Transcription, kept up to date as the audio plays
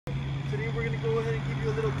Today we're going to go ahead and give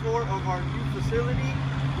you a little tour of our new facility.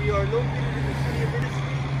 We are located in the city of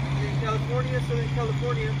Industry in California, Southern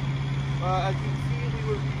California. As you can see, we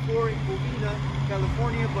were before in Covina,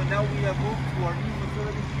 California, but now we have moved to our new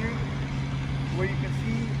facility here, where you can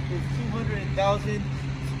see there's 200,000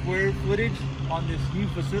 square footage on this new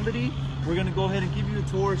facility. We're going to go ahead and give you a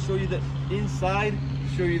tour, show you the inside,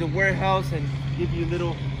 show you the warehouse, and give you a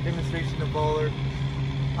little demonstration of all our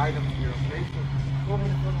items here. Okay, so go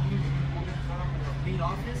ahead and follow me. We're going to start off with our main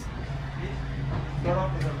office. Okay? Start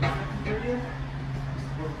off with our reception area. This is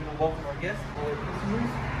where we're going to welcome our guests, all our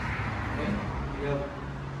customers. Okay? We have a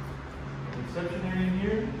reception area in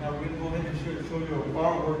here. Now we're going to go ahead and show you our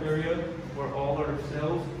bar work area, where all our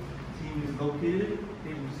sales team is located.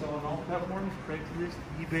 Okay, we sell on all platforms: Craigslist,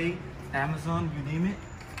 eBay, Amazon, you name it.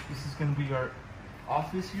 This is going to be our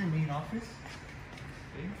office here, main office.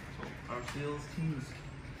 Okay, so our sales team is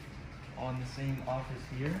on the same office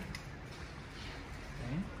here.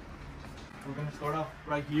 Okay, we're going to start off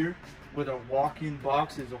right here with our walk-in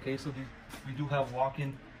boxes. Okay, so we do have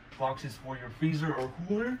walk-in boxes for your freezer or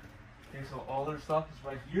cooler. Okay, so all our stuff is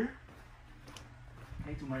right here.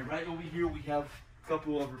 Okay, to my right over here we have a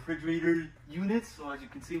couple of refrigerator units. So as you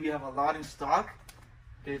can see, we have a lot in stock.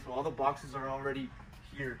 Okay, so all the boxes are already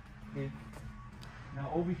here. Okay,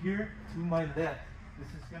 now over here to my left, this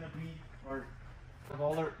is going to be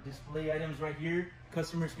all our display items right here.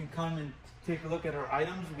 Customers can come and take a look at our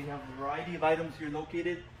items. We have a variety of items here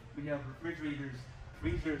located. We have refrigerators,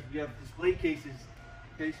 freezers, we have display cases.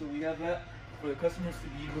 Okay, so we have that for the customers to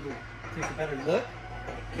be able to take a better look.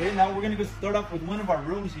 Okay, now we're going to go start off with one of our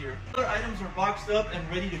rooms here. Our items are boxed up and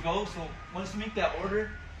ready to go, so once you make that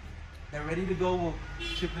order, they're ready to go, we'll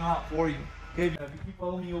ship them out for you. Okay, if you keep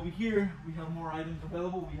following me over here, we have more items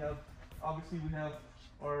available. We have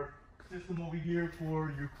our system over here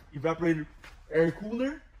for your evaporator air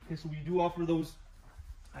cooler. Okay, so we do offer those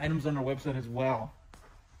items on our website as well.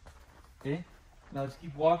 Okay, now let's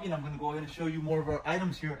keep walking. I'm going to go ahead and show you more of our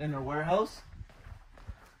items here in our warehouse.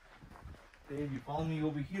 Okay, if you follow me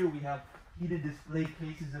over here, we have heated display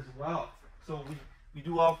cases as well. So we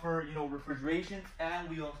do offer, refrigeration, and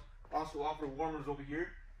we also offer warmers over here.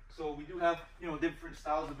 So we do have, different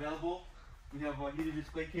styles available. We have a heated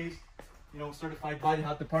display case, certified by the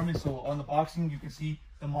health department. So on the boxing, you can see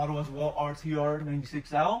the model as well,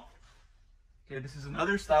 RTR96L. Okay, this is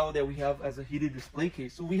another style that we have as a heated display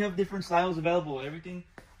case. So we have different styles available, everything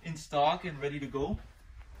in stock and ready to go.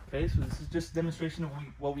 Okay, so this is just a demonstration of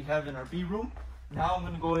what we have in our B room. Now I'm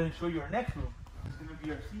going to go ahead and show you our next room. It's going to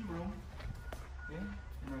be our C room. Okay,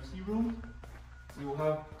 in our C room, we will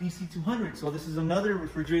have DC200. So this is another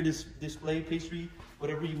refrigerator display, pastry,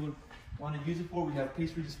 whatever you would want to use it for. We have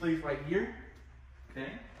pastry displays right here.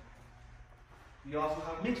 Okay. We also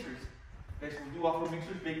have mixers. Okay, so we do offer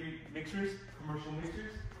mixers, bakery mixers, commercial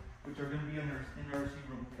mixers, which are going to be in our C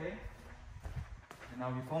room. Okay. And now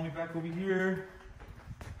if you follow me back over here,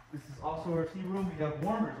 this is also our C room. We have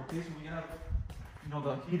warmers. Okay, so we have,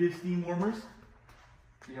 the heated steam warmers.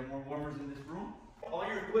 We have more warmers in this room. All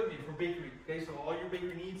your equipment for bakery. Okay, so all your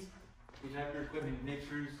bakery needs, we have your equipment,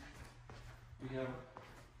 mixers. We have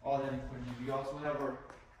all that equipment. We also have our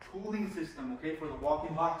cooling system. Okay, for the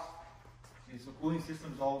walk-in box. Okay, so cooling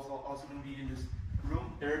system is also going to be in this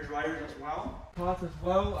room. Air dryers as well. Pots as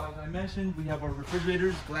well. As I mentioned, we have our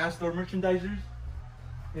refrigerators, glass door merchandisers.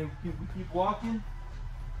 Okay, we keep walking.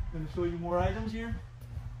 I'm going to show you more items here.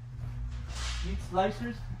 Meat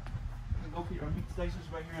slicers. We locate our meat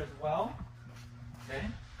slicers right here as well. Okay.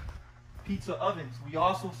 Pizza ovens. We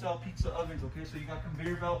also sell pizza ovens. Okay, so you got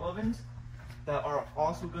conveyor belt ovens that are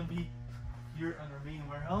also going to be here on our main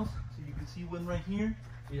warehouse. So you can see one right here.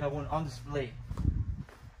 We have one on display.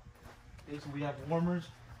 Okay, so we have warmers.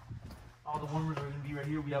 All the warmers are going to be right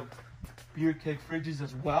here. We have beer keg fridges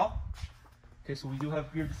as well. Okay, so we do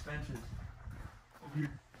have beer dispensers. Over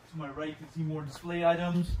here to my right, you can see more display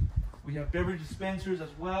items. We have beverage dispensers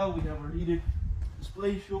as well. We have our heated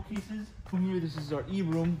display showcases. From here, this is our E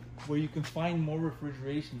room where you can find more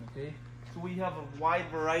refrigeration. Okay, so we have a wide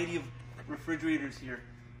variety of refrigerators here: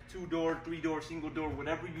 2-door, 3-door, single door,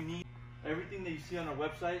 whatever you need. Everything that you see on our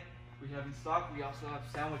website, we have in stock. We also have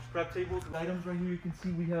sandwich prep tables. Items right here, you can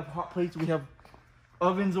see we have hot plates. We have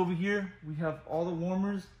ovens over here. We have all the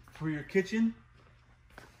warmers for your kitchen.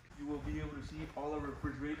 You will be able to see all our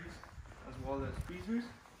refrigerators as well as freezers.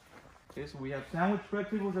 Okay, so we have sandwich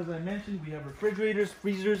prep tables, as I mentioned. We have refrigerators,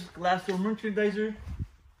 freezers, glass door merchandiser.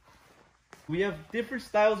 We have different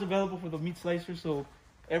styles available for the meat slicer, so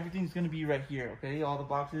everything's going to be right here. Okay, all the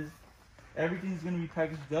boxes, everything's going to be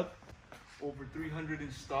packaged up. Over 300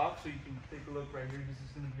 in stock, so you can take a look right here. This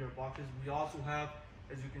is going to be our boxes. We also have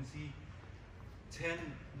as you can see, 10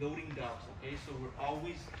 loading docks. Okay, so we're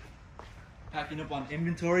always packing up on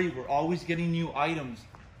inventory. We're always getting new items.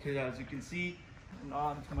 Okay, as you can see,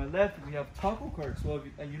 to my left we have taco carts. So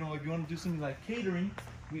if you want to do something like catering,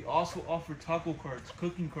 we also offer taco carts,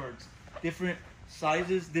 cooking carts, different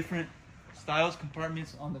sizes, different styles,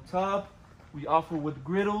 compartments on the top. We offer with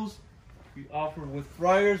griddles, we offer with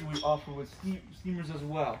fryers, we offer with steamers as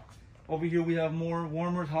well. Over here we have more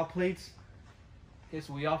warmers, hot plates. Okay,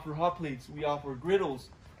 so we offer hot plates, we offer griddles,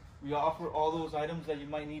 we offer all those items that you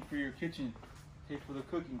might need for your kitchen, okay, for the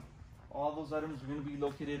cooking. All those items are going to be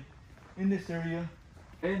located in this area.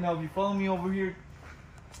 Okay, now if you follow me over here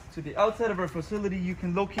to the outside of our facility, you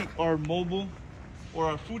can locate our mobile or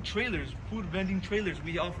our food trailers, food vending trailers.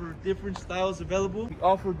 We offer different styles available. We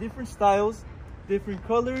offer different styles, different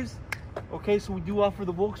colors. Okay, so we do offer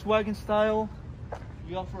the Volkswagen style.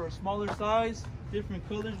 We offer a smaller size, different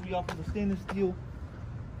colors. We offer the stainless steel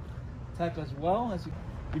type as well.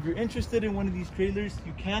 If you're interested in one of these trailers,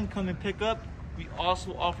 you can come and pick up. We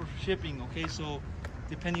also offer shipping. Okay, so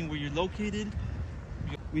depending where you're located,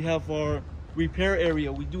 we have our repair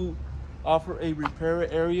area. We do offer a repair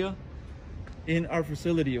area in our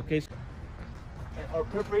facility. Okay, so at our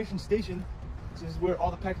preparation station, this is where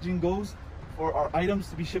all the packaging goes for our items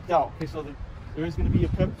to be shipped out. Okay, so there is going to be a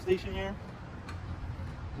prep station here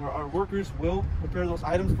where our workers will prepare those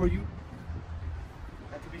items for you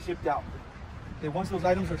and to be shipped out. Okay, once those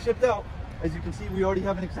items are shipped out, as you can see, we already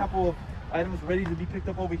have an example of items ready to be picked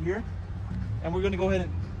up over here, and we're going to go ahead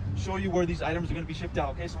and show you where these items are going to be shipped out.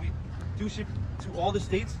 Okay, so we do ship to all the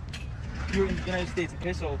states here in the United States.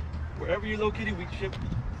 Okay, so wherever you're located, we ship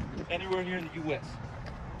anywhere here in the U.S.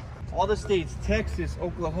 All the states, Texas,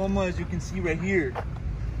 Oklahoma, as you can see right here,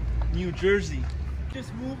 New Jersey.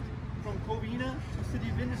 Just moved from Covina to City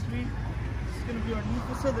of Industry. This is going to be our new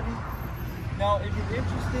facility. Now, if you're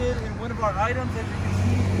interested in one of our items, as you can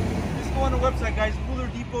see, just go on the website, guys,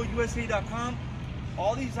 coolerdepotUSA.com.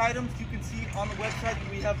 All these items you can see on the website.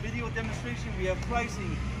 We have video demonstration, we have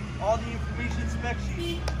pricing, all the information, spec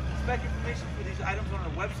sheet, spec information for these items on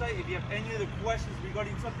our website. If you have any other questions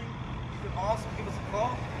regarding something, you can also give us a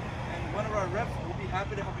call, and one of our reps will be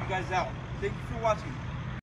happy to help you guys out. Thank you for watching.